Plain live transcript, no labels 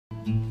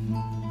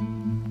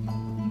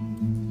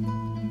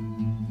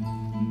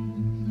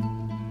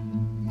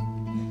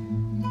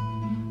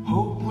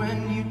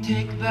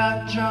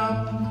that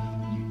jump,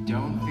 you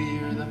don't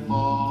fear the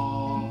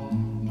fall.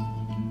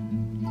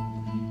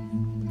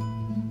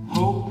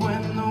 Hope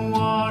when the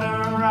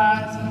water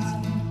rises,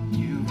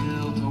 you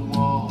build a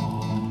wall.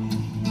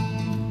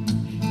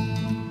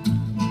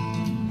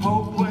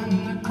 Hope when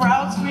the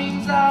crowd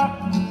screams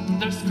out,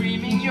 they're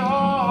screaming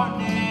your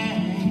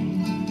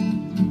name.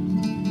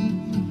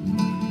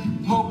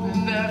 Hope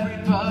if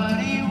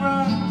everybody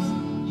runs,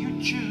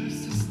 you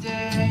choose to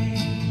stay.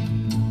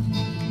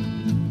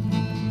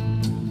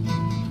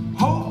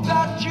 Hope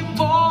that you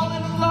fall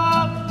in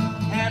love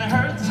and it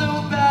hurts so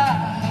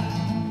bad.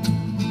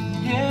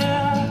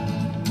 Yeah,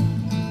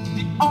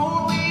 the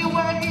only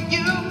way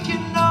you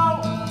can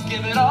know is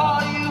give it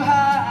all you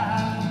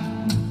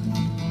have.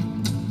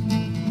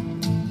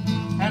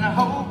 And I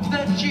hope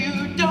that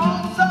you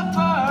don't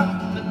suffer,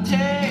 but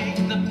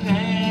take the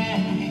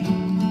pain.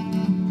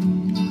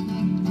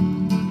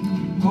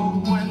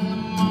 Hope when the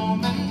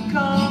moment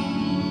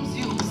comes,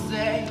 you'll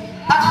say,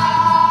 I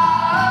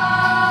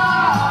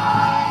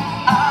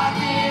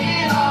did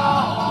it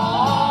all.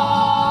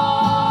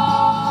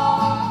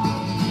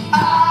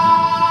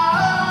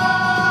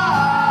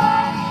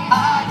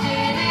 I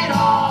did it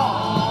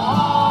all.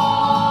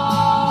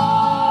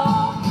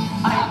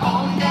 I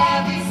owned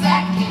every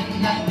second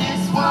that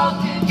this world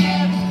could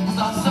give.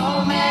 Saw so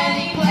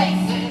many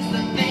places,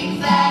 the things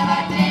that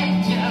I did.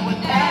 Yeah,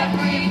 with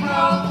every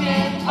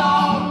broken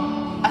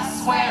bone, I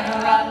swear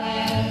I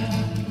live.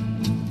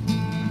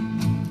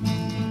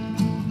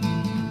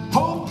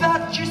 Hope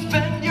that you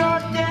spend your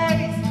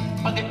days,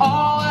 but they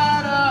all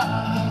add up.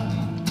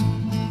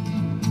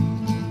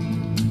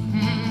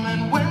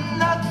 And when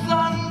that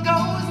sun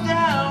goes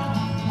down,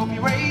 hope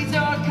you raise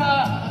your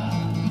cup.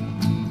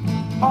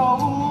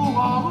 Oh,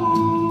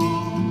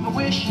 I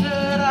wish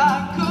that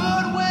I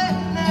could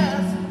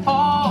witness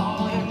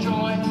all your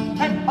joy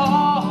and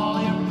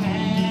all your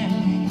pain.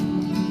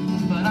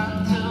 But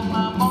until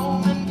my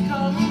moment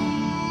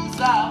comes,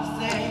 I'll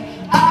say,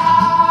 I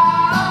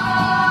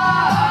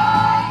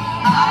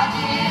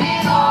did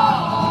it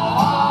all.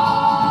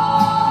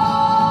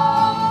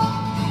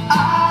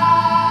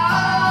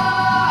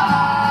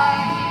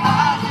 I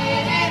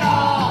did it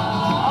all.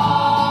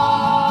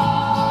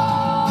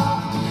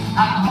 I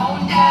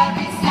owned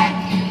every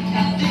second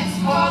that this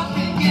world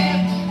could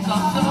give. Saw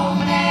so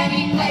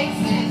many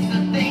places,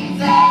 the things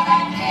that I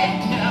did.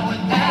 Yeah,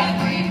 with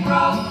every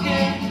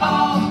broken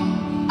bone,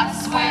 I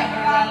swear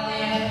I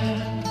live.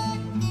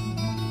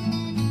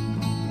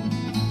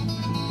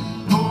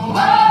 Oh,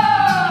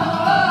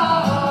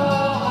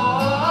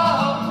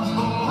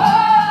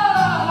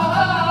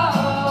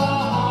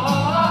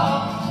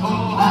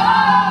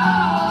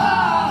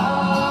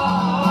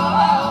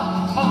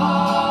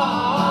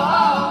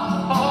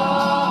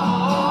 oh,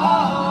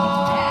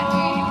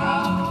 every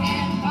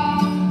broken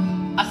bone,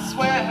 I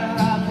swear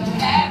I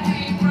live.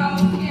 Every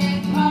broken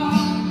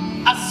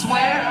bone, I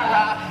swear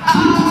I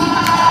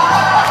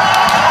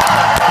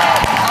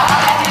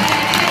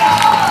did it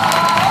all.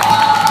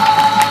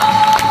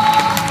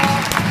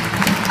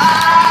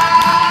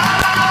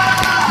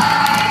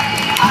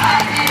 I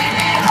did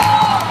it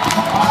all.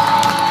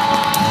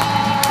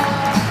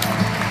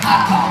 I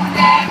owned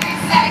every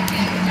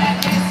second that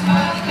this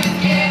world could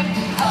give.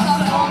 I saw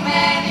so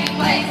many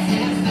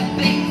places, the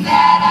things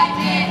that I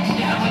did.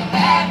 Yeah, with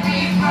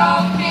every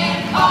broken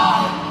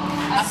bone,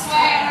 I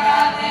swear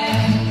I live.